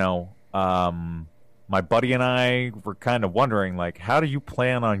 you know, my buddy and I were kind of wondering, like, how do you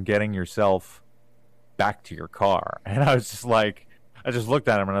plan on getting yourself back to your car?" And I was just like, I just looked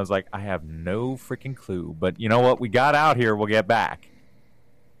at him and I was like, I have no freaking clue. But you know what? We got out here. We'll get back.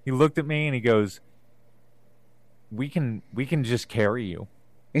 He looked at me and he goes, we can just carry you.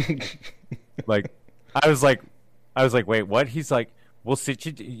 Like, I was like, wait, what? He's like, we'll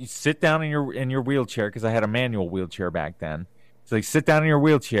you sit down in your wheelchair, because I had a manual wheelchair back then. He's like, sit down in your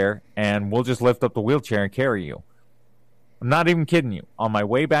wheelchair and we'll just lift up the wheelchair and carry you. I'm not even kidding you. On my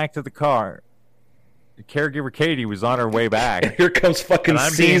way back to the car, the caregiver Katie was on her way back. And here comes fucking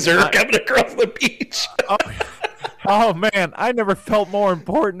Caesar coming across the beach. Oh man, I never felt more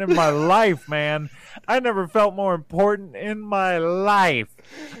important in my life, man. I never felt more important in my life.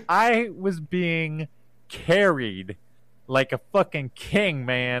 I was being carried like a fucking king,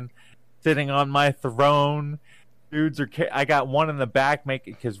 man, sitting on my throne. Dudes are. I got one in the back,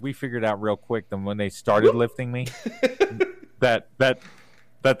 because we figured out real quick that when they started lifting me, that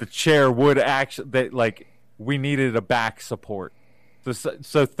the chair would actually we needed a back support.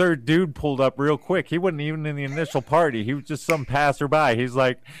 So third dude pulled up real quick. He wasn't even in the initial party. He was just some passerby. He's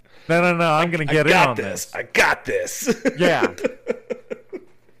like, no, I'm going to get in on this. I got this. Yeah.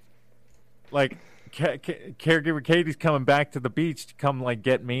 Like, caregiver Katie's coming back to the beach to come, like,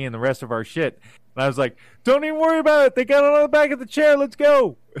 get me and the rest of our shit. And I was like, don't even worry about it. They got it on the back of the chair. Let's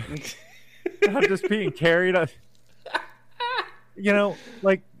go. I'm just being carried. You know,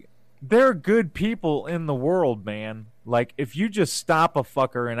 like, there are good people in the world, man. Like, if you just stop a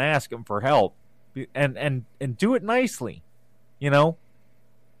fucker and ask him for help, and do it nicely, you know.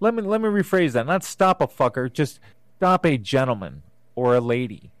 Let me rephrase that. Not stop a fucker, just stop a gentleman or a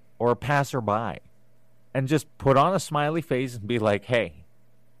lady or a passerby, and just put on a smiley face and be like, "Hey,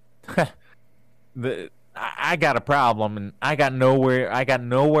 I got a problem and I got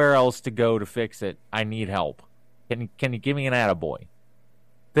nowhere else to go to fix it. I need help. Can you give me an attaboy?"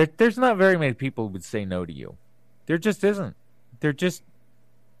 There's not very many people who would say no to you. There just isn't. They're just,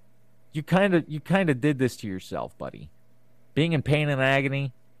 you kind of did this to yourself, buddy. Being in pain and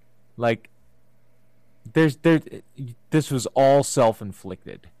agony, like, this was all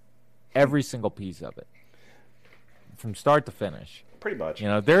self-inflicted. Every single piece of it, from start to finish. Pretty much. You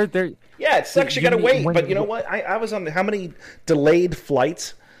know, they're yeah, it sucks. You gotta wait, but you know what? I was on how many delayed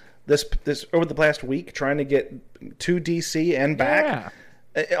flights this over the past week trying to get to DC and back. Yeah.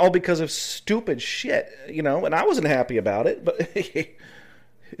 All because of stupid shit, you know, and I wasn't happy about it, but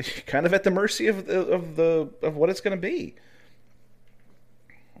kind of at the mercy of what it's going to be.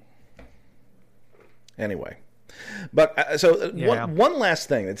 Anyway, but one last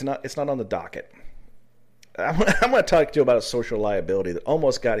thing. It's not on the docket. I'm going to talk to you about a social liability that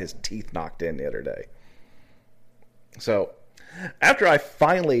almost got his teeth knocked in the other day. So, after I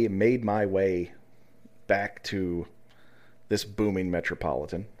finally made my way back to this booming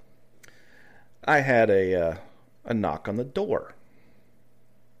metropolitan, I had a knock on the door.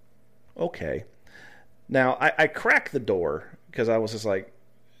 Okay. Now, I cracked the door because I was just like,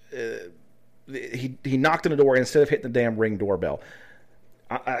 he knocked on the door instead of hitting the damn Ring doorbell.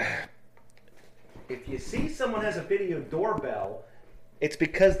 If you see someone has a video doorbell, it's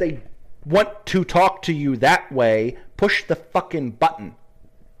because they want to talk to you that way. Push the fucking button.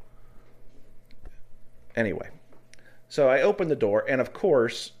 Anyway. So I open the door, and of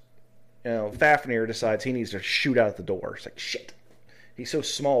course, you know, Fafnir decides he needs to shoot out the door. It's like, shit. He's so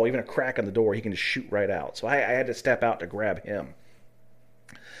small, even a crack on the door, he can just shoot right out. So I had to step out to grab him.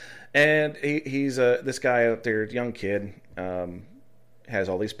 And he's this guy out there, young kid, has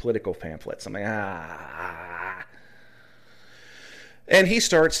all these political pamphlets. I'm like, And he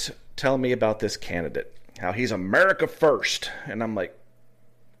starts telling me about this candidate, how he's America first. And I'm like,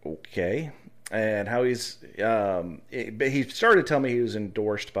 okay. And how he's he started telling me he was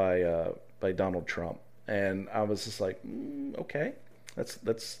endorsed by Donald Trump, and I was just like, okay,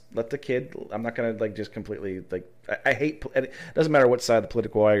 let's let the kid. I'm not gonna just completely I hate. It doesn't matter what side of the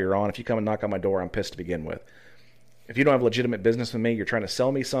political aisle you're on. If you come and knock on my door, I'm pissed to begin with. If you don't have legitimate business with me, you're trying to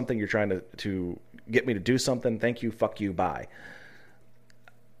sell me something, you're trying to get me to do something. Thank you, fuck you, bye.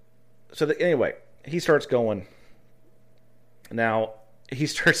 So anyway, he starts going. Now. He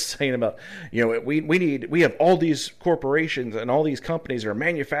starts saying about, you know, we have all these corporations and all these companies are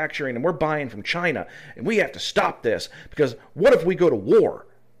manufacturing and we're buying from China and we have to stop this because what if we go to war?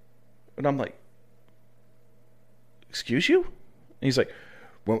 And I'm like, excuse you? he's like,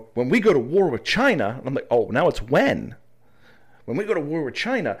 when we go to war with China, I'm like, oh, now it's when? When we go to war with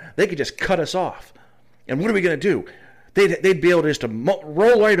China, they could just cut us off. And what are we going to do? They'd be able to just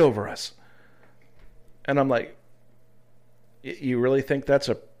roll right over us. And I'm like, you really think that's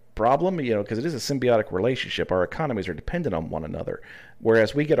a problem? Because it is a symbiotic relationship. Our economies are dependent on one another.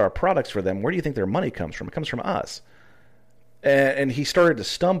 Whereas we get our products for them, where do you think their money comes from? It comes from us. And he started to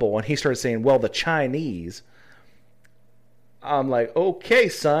stumble, and he started saying, well, the Chinese. I'm like, okay,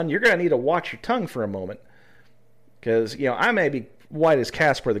 son, you're going to need to watch your tongue for a moment. Because, I may be white as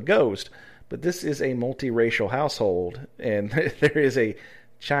Casper the Ghost, but this is a multiracial household, and there is a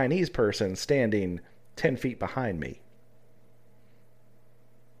Chinese person standing 10 feet behind me.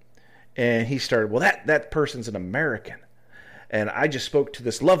 And he started, well, that person's an American. And I just spoke to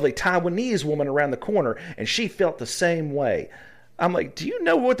this lovely Taiwanese woman around the corner, and she felt the same way. I'm like, do you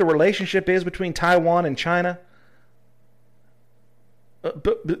know what the relationship is between Taiwan and China?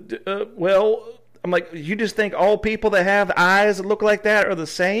 Well, I'm like, you just think all people that have eyes that look like that are the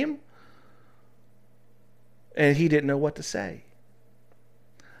same? And he didn't know what to say.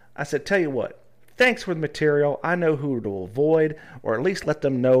 I said, tell you what, thanks for the material. I know who to avoid, or at least let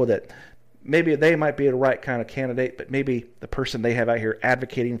them know that maybe they might be the right kind of candidate, but maybe the person they have out here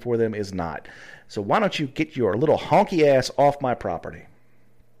advocating for them is not. So why don't you get your little honky ass off my property?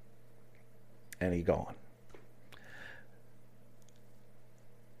 And he gone.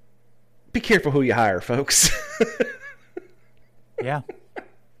 Be careful who you hire, folks. Yeah.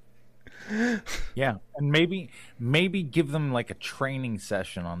 Yeah. And maybe give them like a training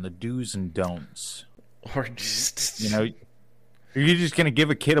session on the do's and don'ts. Or just... Are you just going to give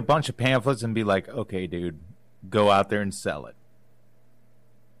a kid a bunch of pamphlets and be like, okay, dude, go out there and sell it?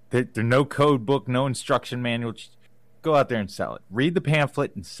 There's no code book, no instruction manual. Just go out there and sell it. Read the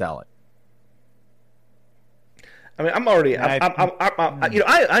pamphlet and sell it. I mean, I'm already, I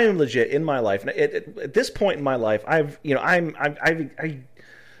am legit in my life. At this point in my life, I'm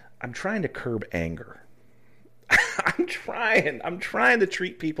trying to curb anger. I'm trying to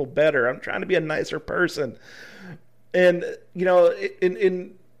treat people better. I'm trying to be a nicer person. And, you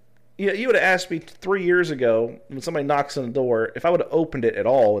would have asked me 3 years ago when somebody knocks on the door, if I would have opened it at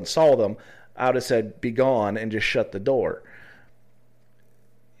all and saw them, I would have said, be gone, and just shut the door.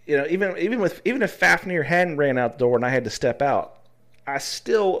 Even if Fafnir hadn't ran out the door and I had to step out, I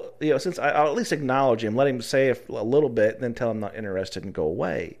still, since I'll at least acknowledge him, let him say a little bit, and then tell him I'm not interested and go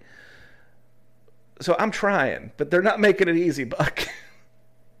away. So I'm trying, but they're not making it easy, Buck.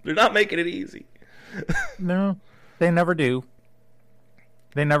 They're not making it easy. No, they never do.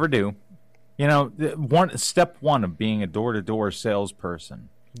 They never do. Step one of being a door-to-door salesperson.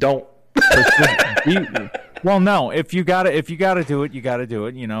 Don't. Well, no. If you gotta do it, you gotta do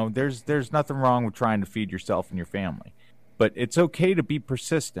it. There's nothing wrong with trying to feed yourself and your family, but it's okay to be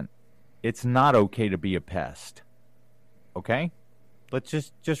persistent. It's not okay to be a pest. Okay, let's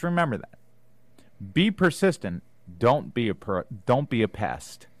just remember that. Be persistent. Don't be a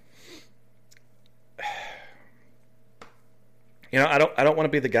pest. I don't want to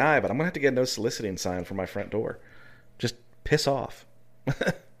be the guy, but I'm gonna have to get a no soliciting sign for my front door. Just piss off.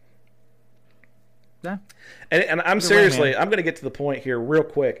 Yeah. And I'm seriously, I'm going to get to the point here real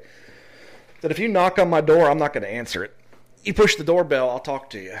quick that if you knock on my door, I'm not going to answer it. You push the doorbell, I'll talk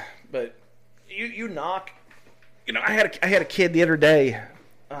to you. But you knock. I had a kid the other day.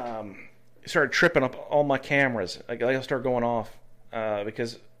 He started tripping up all my cameras. I started going off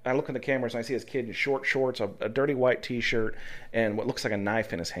because I look in the cameras and I see this kid in short shorts, a dirty white T-shirt, and what looks like a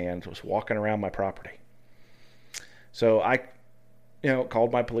knife in his hand, was walking around my property. So I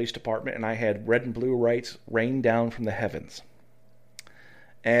called my police department, and I had red and blue lights rain down from the heavens.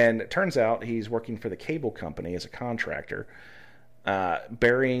 And it turns out he's working for the cable company as a contractor,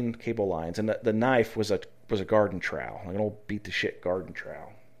 burying cable lines. And the knife was a garden trowel, like an old beat the shit garden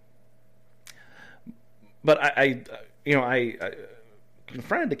trowel. But I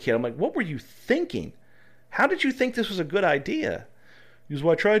confronted the kid. I'm like, what were you thinking? How did you think this was a good idea? He goes,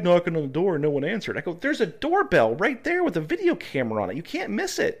 well, I tried knocking on the door and no one answered. I go, there's a doorbell right there with a video camera on it. You can't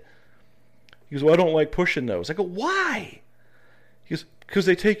miss it. He goes, well, I don't like pushing those. I go, why? He goes, because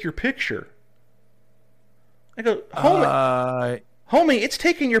they take your picture. I go, homie, it's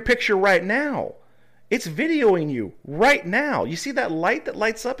taking your picture right now. It's videoing you right now. You see that light that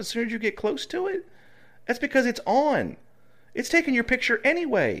lights up as soon as you get close to it? That's because it's on. It's taking your picture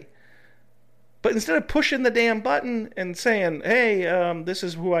anyway. But instead of pushing the damn button and saying, hey, this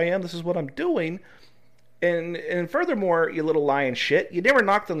is who I am, this is what I'm doing, and furthermore, you little lying shit, you never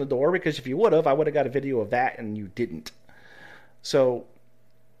knocked on the door, because if you would have, I would have got a video of that, and you didn't. So...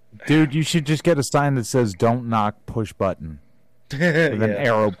 Dude, you should just get a sign that says, don't knock, push button. with an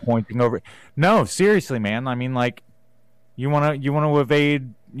arrow pointing over. No, seriously, man. I mean, like, you want to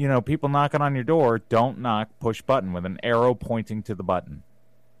evade, people knocking on your door. Don't knock, push button with an arrow pointing to the button.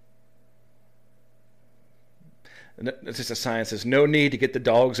 It's just a sign that says no need to get the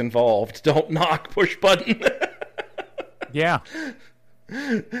dogs involved. Don't knock, push button. Yeah.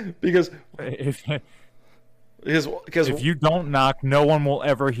 Because if you don't knock, no one will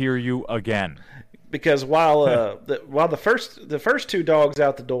ever hear you again. Because while the first two dogs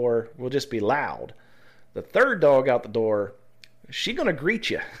out the door will just be loud, the third dog out the door, she gonna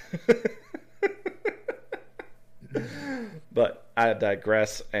greet you. But I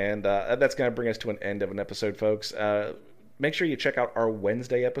digress, and that's gonna bring us to an end of an episode, folks. Make sure you check out our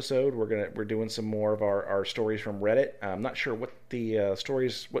Wednesday episode. We're doing some more of our stories from Reddit. I'm not sure what the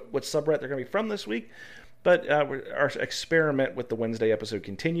stories, what subreddit they're gonna be from this week. But our experiment with the Wednesday episode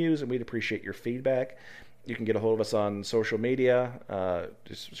continues, and we'd appreciate your feedback. You can get a hold of us on social media.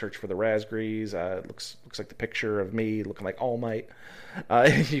 Just search for the Raspberries. Looks like the picture of me looking like All Might.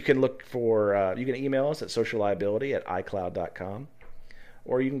 You can you can email us at socialliability@icloud.com.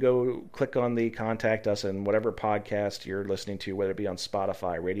 Or you can go click on the Contact Us in whatever podcast you're listening to, whether it be on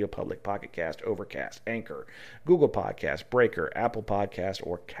Spotify, Radio Public, Pocket Cast, Overcast, Anchor, Google Podcast, Breaker, Apple Podcast,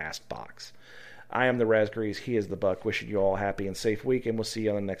 or CastBox. I am the Raspberries. He is the Buck. Wishing you all a happy and safe week, and we'll see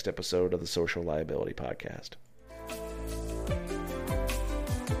you on the next episode of the Social Liability Podcast.